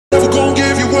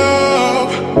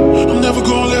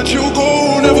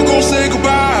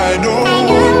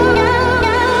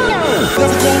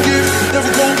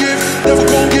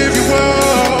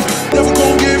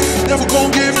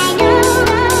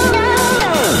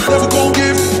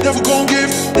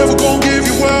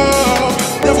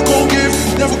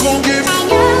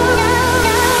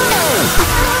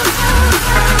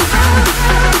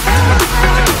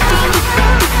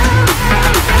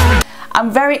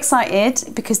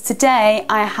excited because today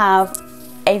I have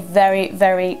a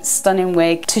very stunning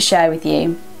wig to share with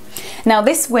you. Now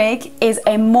this wig is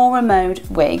a MORAMODE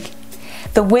wig.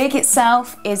 The wig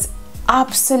itself is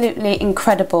absolutely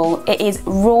incredible. It is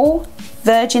raw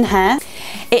virgin hair.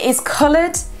 It is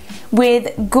coloured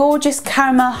with gorgeous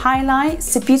caramel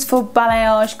highlights, a beautiful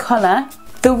balayage colour.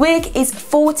 The wig is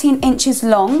 14 inches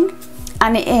long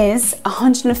and it is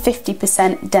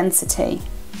 150% density.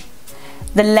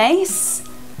 The lace,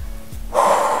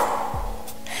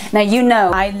 now you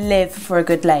know I live for a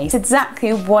good lace. It's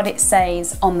exactly what it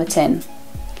says on the tin.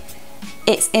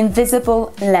 It's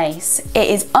invisible lace. It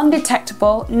is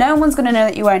undetectable. No one's going to know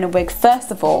that you're wearing a wig, first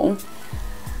of all.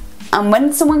 And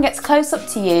when someone gets close up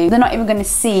to you, they're not even going to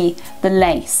see the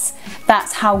lace.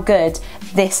 That's how good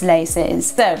this lace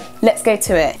is. So let's go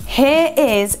to it. Here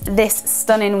is this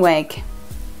stunning wig.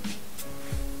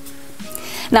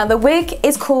 Now the wig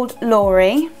is called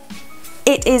LAURIE.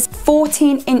 It is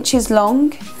 14 inches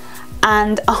long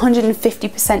and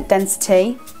 150%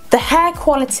 density. The hair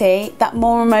quality that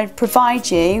MORAMODE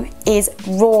provides you is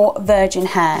raw virgin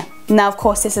hair. Now of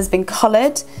course this has been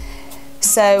coloured,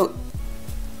 so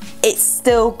it's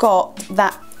still got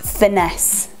that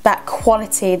finesse, that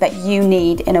quality that you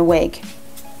need in a wig.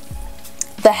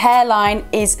 The hairline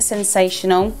is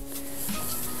sensational.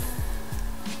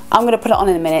 I'm going to put it on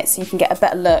in a minute so you can get a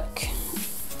better look.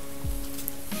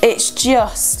 It's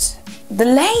just the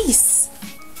lace.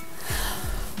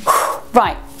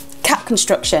 Right, cap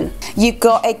construction. You've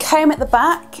got a comb at the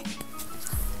back,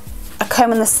 a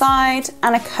comb on the side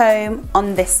and a comb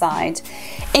on this side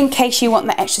in case you want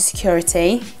that extra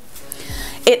security.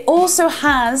 It also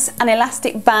has an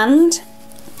elastic band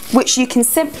which you can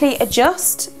simply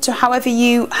adjust to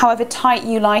however tight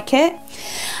you like it,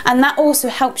 and that also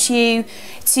helps you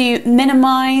to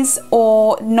minimize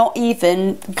or not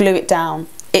even glue it down.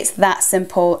 It's that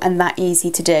simple and that easy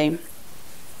to do.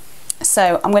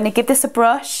 So I'm going to give this a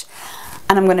brush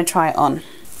and I'm going to try it on.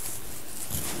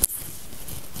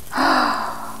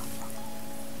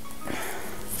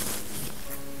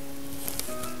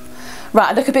 Right,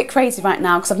 I look a bit crazy right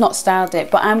now because I've not styled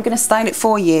it, but I'm going to style it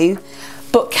for you.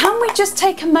 But can we just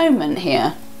take a moment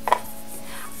here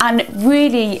and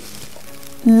really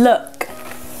look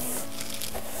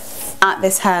at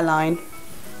this hairline?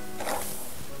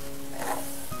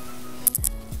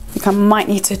 I think I might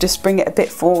need to just bring it a bit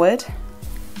forward.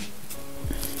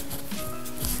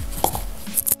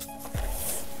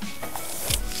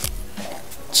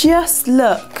 Just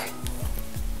look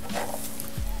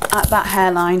at that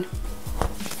hairline.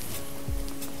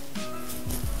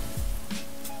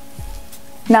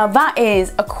 Now that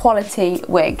is a quality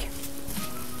wig.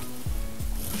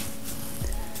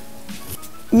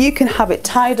 You can have it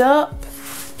tied up.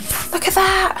 Look at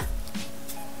that.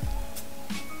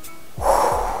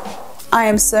 I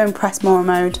am so impressed,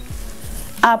 MORAMODE.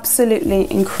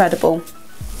 Absolutely incredible.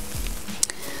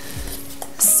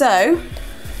 So,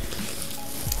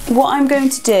 what I'm going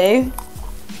to do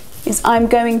is I'm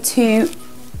going to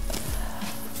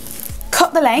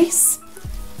cut the lace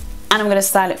and I'm going to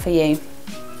style it for you.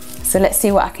 So let's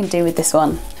see what I can do with this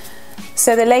one.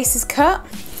 So the lace is cut.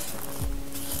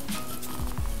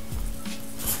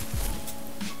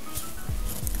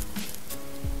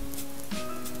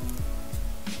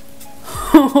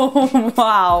 Oh,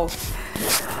 wow.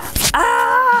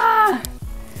 Ah!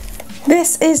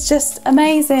 This is just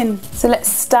amazing. So let's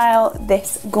style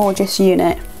this gorgeous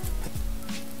unit.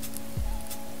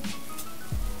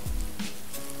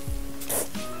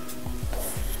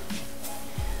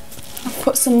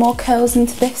 Put some more curls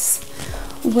into this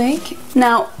wig.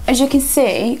 Now, as you can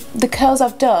see, the curls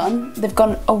I've done, they've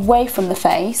gone away from the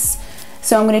face.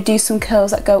 So I'm going to do some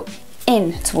curls that go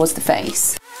in towards the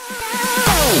face.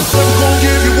 Never gonna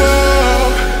give you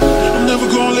up. I'm never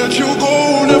gonna let you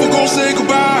go. Never gonna say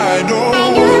goodbye, no.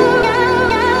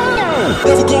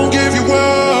 Never gonna give you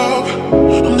up.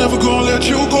 I'm never gonna let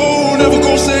you go. Never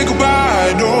gonna say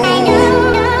goodbye, no.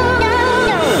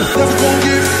 Never gonna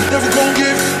give you up. Never gonna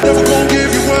give, never gonna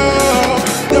give you up.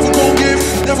 Never gonna give,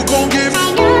 never gonna give.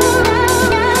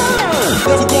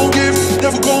 Never gonna give,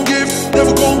 never gonna give,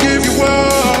 never gonna give you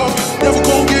up. Never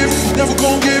gonna give, never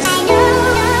gonna give.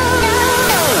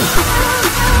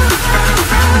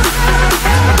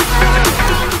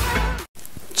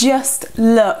 Just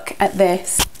look at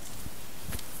this.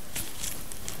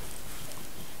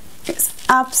 It's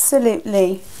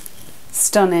absolutely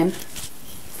stunning.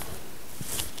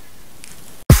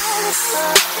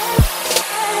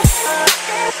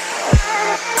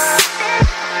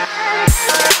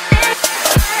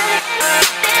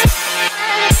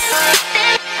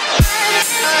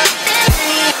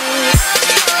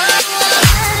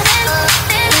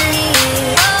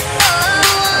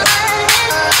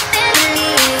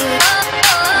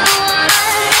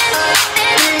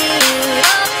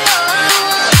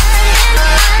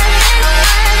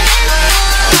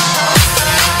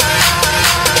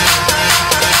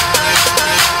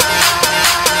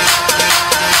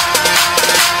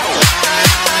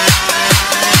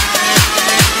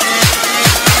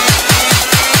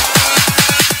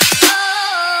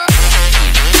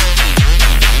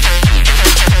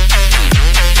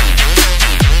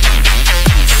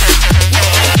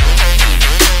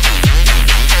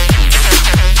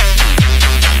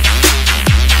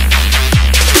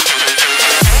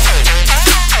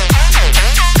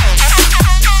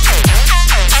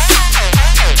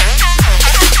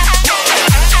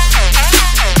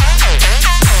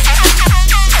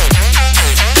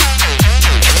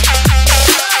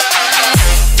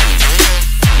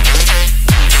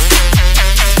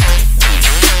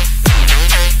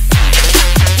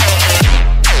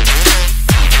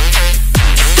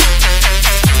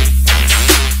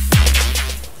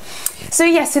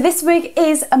 yeah, so this wig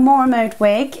is a MORAMODE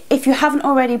wig. If you haven't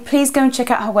already, please go and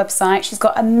check out her website. She's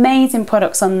got amazing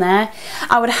products on there.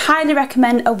 I would highly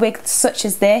recommend a wig such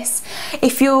as this.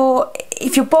 If you're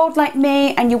bald like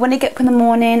me and you want to get up in the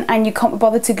morning and you can't be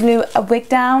bothered to glue a wig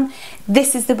down,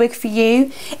 this is the wig for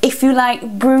you. If you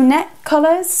like brunette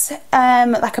colours,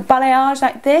 like a balayage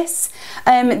like this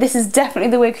is definitely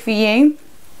the wig for you.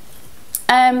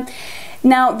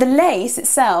 Now the lace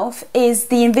itself is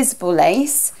the invisible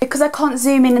lace. Because I can't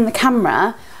zoom in the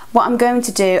camera, what I'm going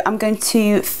to do, I'm going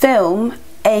to film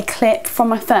a clip from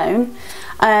my phone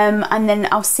and then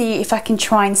I'll see if I can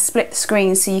try and split the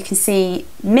screen so you can see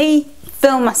me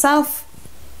film myself,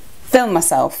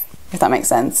 if that makes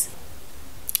sense.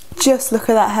 Just look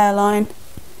at that hairline.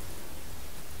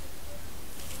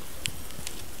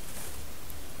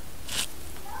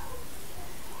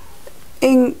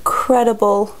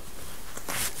 Incredible.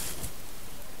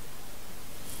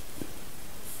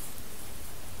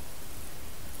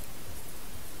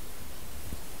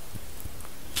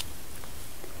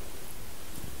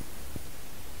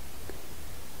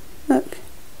 Look.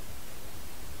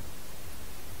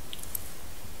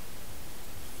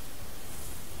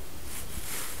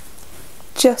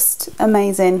 Just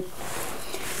amazing.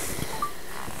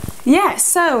 Yeah,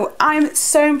 so I'm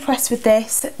so impressed with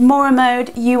this.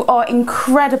 MORAMODE, you are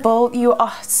incredible. You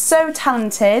are so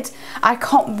talented. I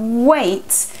can't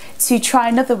wait to try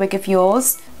another wig of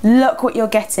yours. Look what you're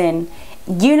getting.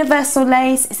 Universal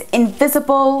lace, it's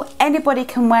invisible, anybody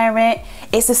can wear it.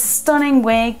 It's a stunning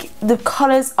wig. The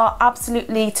colours are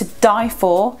absolutely to die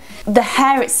for. The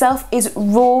hair itself is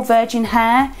raw virgin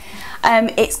hair.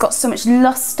 It's got so much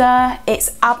luster,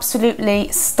 it's absolutely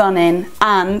stunning,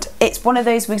 and it's one of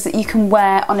those wigs that you can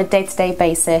wear on a day-to-day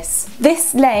basis.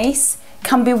 This lace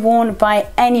can be worn by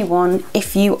anyone.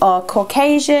 If you are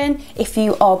Caucasian, if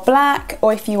you are black,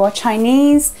 or if you are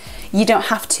Chinese. You don't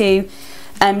have to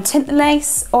tint the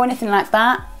lace or anything like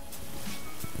that.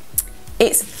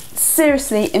 It's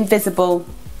seriously invisible.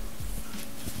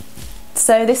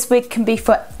 So this wig can be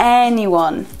for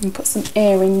anyone. And put some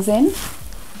earrings in.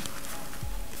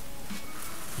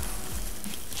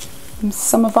 Some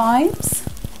summer vibes.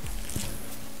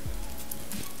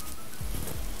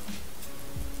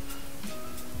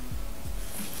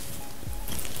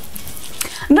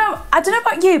 No, I don't know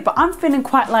about you, but I'm feeling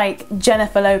quite like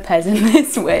Jennifer Lopez in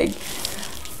this wig.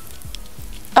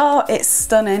 Oh, it's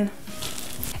stunning.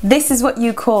 This is what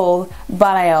you call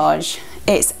balayage.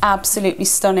 It's absolutely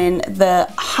stunning.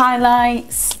 The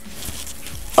highlights,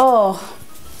 oh,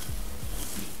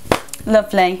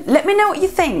 lovely. Let me know what you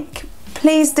think.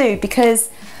 Please do, because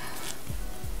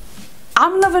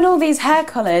I'm loving all these hair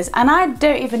colours and I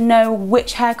don't even know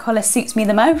which hair colour suits me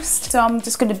the most. So I'm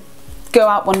just going to go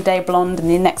out one day blonde and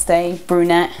the next day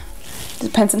brunette. It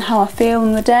depends on how I feel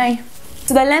in the day.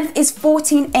 So the length is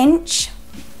 14 inch.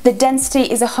 The density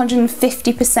is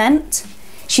 150%.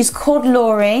 She's called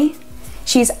LAURIE.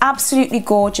 She's absolutely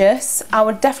gorgeous. I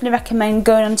would definitely recommend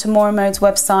going onto MORAMODE's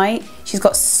website. She's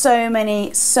got so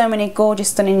many gorgeous,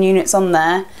 stunning units on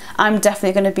there. I'm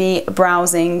definitely going to be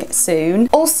browsing soon.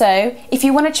 Also, if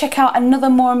you want to check out another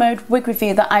MORAMODE wig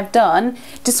review that I've done,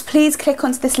 just please click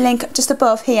onto this link just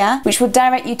above here, which will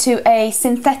direct you to a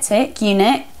synthetic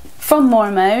unit from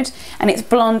MORAMODE, and it's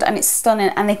blonde and it's stunning,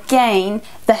 and again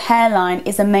the hairline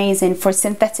is amazing for a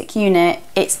synthetic unit.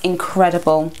 It's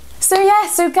incredible. So yeah,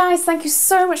 so guys, thank you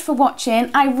so much for watching.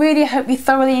 I really hope you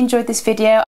thoroughly enjoyed this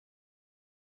video.